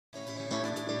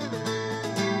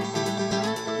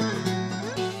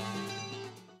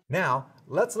Now,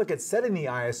 let's look at setting the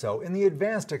ISO in the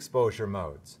advanced exposure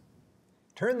modes.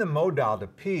 Turn the mode dial to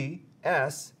P,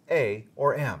 S, A,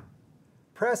 or M.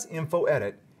 Press Info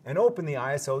Edit and open the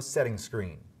ISO settings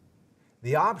screen.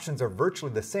 The options are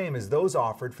virtually the same as those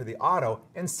offered for the auto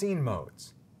and scene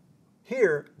modes.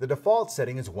 Here, the default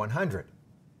setting is 100.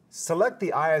 Select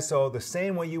the ISO the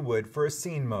same way you would for a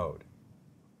scene mode.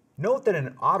 Note that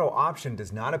an auto option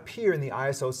does not appear in the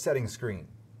ISO settings screen.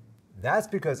 That's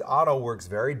because auto works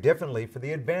very differently for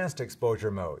the advanced exposure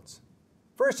modes.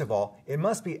 First of all, it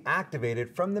must be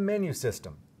activated from the menu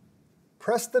system.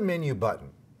 Press the menu button.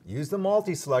 Use the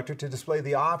multi-selector to display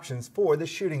the options for the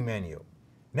shooting menu.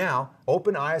 Now,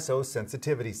 open ISO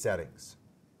sensitivity settings.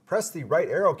 Press the right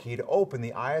arrow key to open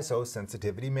the ISO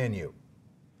sensitivity menu.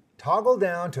 Toggle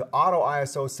down to Auto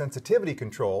ISO Sensitivity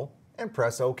Control and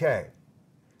press OK.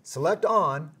 Select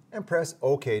On and press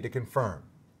OK to confirm.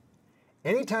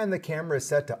 Anytime the camera is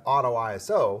set to Auto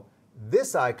ISO,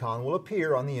 this icon will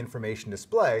appear on the information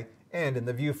display and in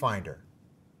the viewfinder.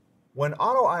 When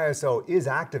Auto ISO is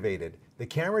activated, the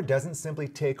camera doesn't simply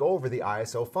take over the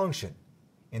ISO function.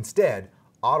 Instead,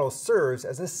 Auto serves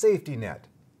as a safety net.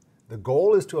 The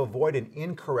goal is to avoid an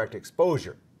incorrect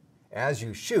exposure. As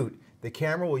you shoot, the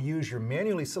camera will use your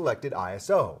manually selected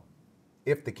ISO.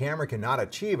 If the camera cannot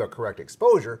achieve a correct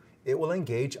exposure, it will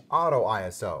engage Auto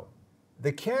ISO.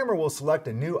 The camera will select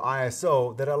a new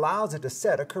ISO that allows it to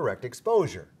set a correct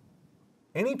exposure.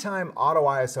 Anytime Auto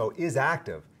ISO is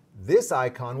active, this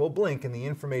icon will blink in the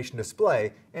information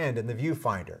display and in the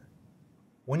viewfinder.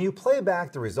 When you play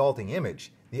back the resulting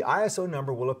image, the ISO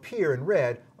number will appear in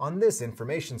red on this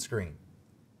information screen.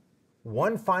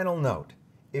 One final note.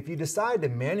 If you decide to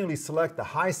manually select the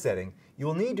high setting, you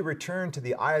will need to return to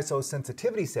the ISO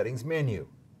sensitivity settings menu.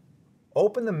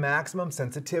 Open the maximum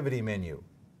sensitivity menu.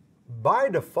 By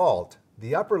default,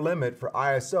 the upper limit for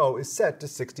ISO is set to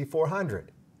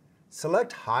 6400.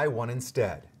 Select High 1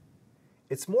 instead.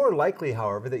 It's more likely,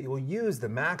 however, that you will use the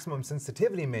maximum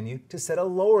sensitivity menu to set a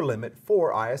lower limit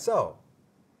for ISO.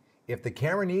 If the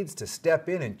camera needs to step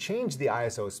in and change the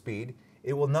ISO speed,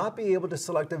 it will not be able to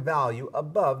select a value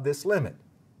above this limit.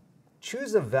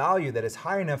 Choose a value that is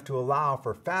high enough to allow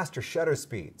for faster shutter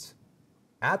speeds.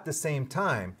 At the same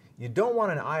time, you don't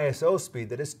want an ISO speed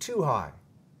that is too high.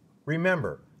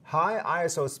 Remember, high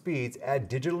ISO speeds add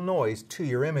digital noise to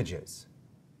your images.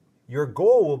 Your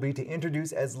goal will be to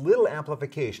introduce as little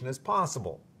amplification as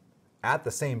possible. At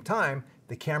the same time,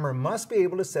 the camera must be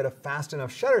able to set a fast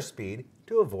enough shutter speed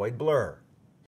to avoid blur.